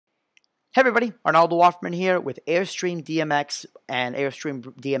Hey everybody, Arnaldo Hoffman here with Airstream DMX and Airstream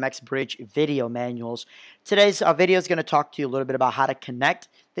DMX Bridge video manuals. Today's video is going to talk to you a little bit about how to connect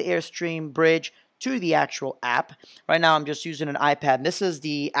the Airstream Bridge to the actual app. Right now I'm just using an iPad. This is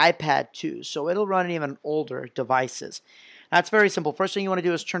the iPad 2, so it'll run even older devices. That's very simple. First thing you want to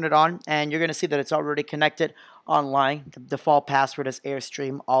do is turn it on, and you're going to see that it's already connected online. The default password is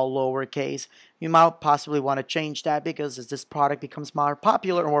Airstream, all lowercase. You might possibly want to change that because as this product becomes more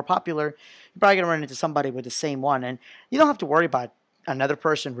popular, you're probably going to run into somebody with the same one. And you don't have to worry about another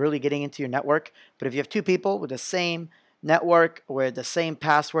person really getting into your network. But if you have two people with the same network with the same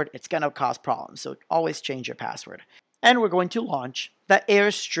password, it's going to cause problems. So always change your password. And we're going to launch the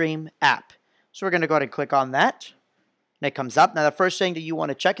Airstream app. So we're going to go ahead and click on that. And it comes up. Now, the first thing that you want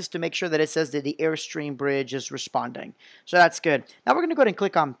to check is to make sure that it says that the Airstream Bridge is responding. So that's good. Now, we're going to go ahead and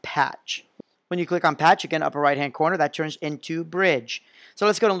click on Patch. When you click on Patch, again, upper right-hand corner, that turns into Bridge. So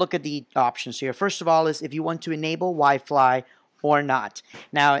let's go and look at the options here. First of all is if you want to enable Wi-Fi or not.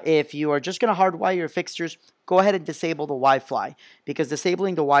 Now, if you are just going to hardwire your fixtures, go ahead and disable the Wi-Fi, because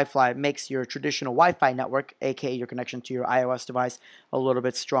disabling the Wi-Fi makes your traditional Wi-Fi network, aka your connection to your iOS device, a little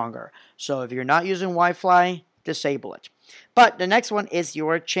bit stronger. So if you're not using Wi-Fi, disable it. But the next one is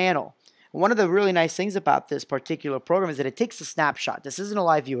your channel. One of the really nice things about this particular program is that it takes a snapshot. This isn't a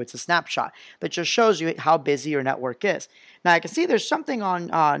live view, it's a snapshot that just shows you how busy your network is. Now I can see there's something on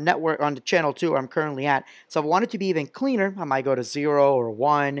network on the channel 2 where I'm currently at. So if I want it to be even cleaner, I might go to 0 or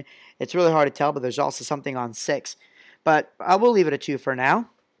 1. It's really hard to tell, but there's also something on 6. But I will leave it at 2 for now.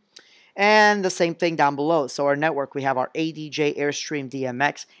 And the same thing down below. So our network, we have our ADJ Airstream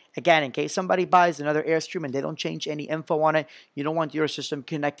DMX. Again, in case somebody buys another Airstream and they don't change any info on it, you don't want your system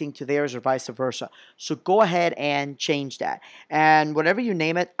connecting to theirs or vice versa. So go ahead and change that. And whatever you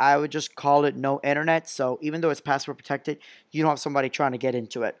name it, I would just call it no internet. So even though it's password protected, you don't have somebody trying to get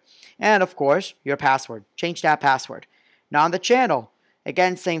into it. And of course, your password. Change that password. Now on the channel,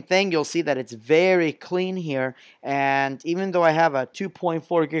 again, same thing. You'll see that it's very clean here. And even though I have a 2.4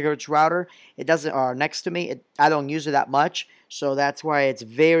 gigahertz router, it doesn't, next to me, I don't use it that much. So that's why it's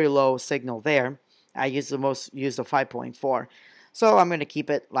very low signal there. I use the 5.4. So I'm going to keep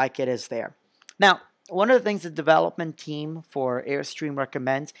it like it is there. Now, one of the things the development team for Airstream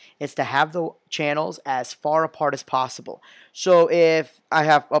recommends is to have the channels as far apart as possible. So if I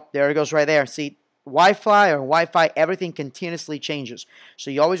have, oh, there it goes right there. See, Wi-Fi, everything continuously changes. So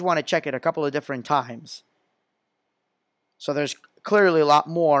you always want to check it a couple of different times. So there's clearly a lot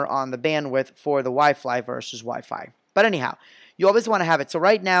more on the bandwidth for the Wi-Fi versus Wi-Fi. But anyhow, you always want to have it. So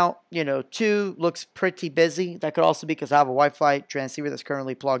right now, 2 looks pretty busy. That could also be because I have a Wi-Fi transceiver that's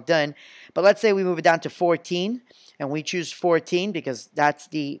currently plugged in. But let's say we move it down to 14, and we choose 14 because that's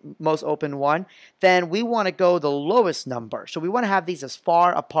the most open one. Then we want to go the lowest number. So we want to have these as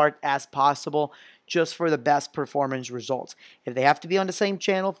far apart as possible just for the best performance results. If they have to be on the same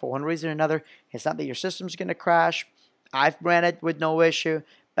channel for one reason or another, it's not that your system's going to crash. I've ran it with no issue.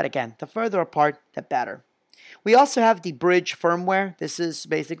 But again, the further apart, the better. We also have the Bridge firmware. This is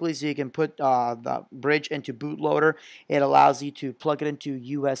basically so you can put the Bridge into bootloader. It allows you to plug it into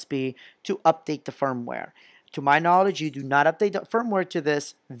USB to update the firmware. To my knowledge, you do not update the firmware to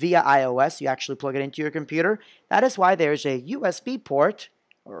this via iOS. You actually plug it into your computer. That is why there's a USB port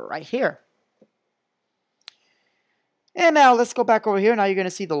right here. And now let's go back over here. Now you're going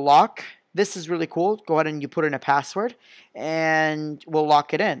to see the lock. This is really cool. Go ahead and you put in a password and we'll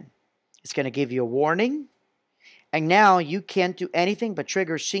lock it in. It's going to give you a warning. And now you can't do anything but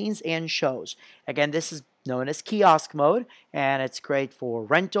trigger scenes and shows. Again, this is known as Kiosk Mode, and it's great for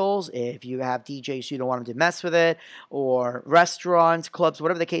rentals if you have DJs you don't want them to mess with it, or restaurants, clubs,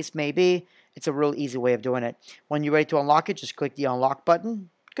 whatever the case may be. It's a real easy way of doing it. When you're ready to unlock it, just click the unlock button.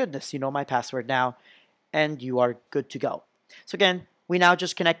 Goodness, you know my password now, and you are good to go. So again, we now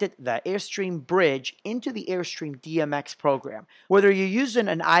just connected the Airstream Bridge into the Airstream DMX program. Whether you're using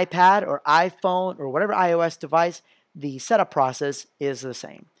an iPad or iPhone or whatever iOS device, the setup process is the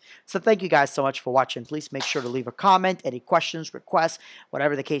same. So thank you guys so much for watching. Please make sure to leave a comment, any questions, requests,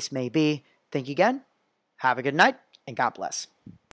 whatever the case may be. Thank you again. Have a good night, and God bless.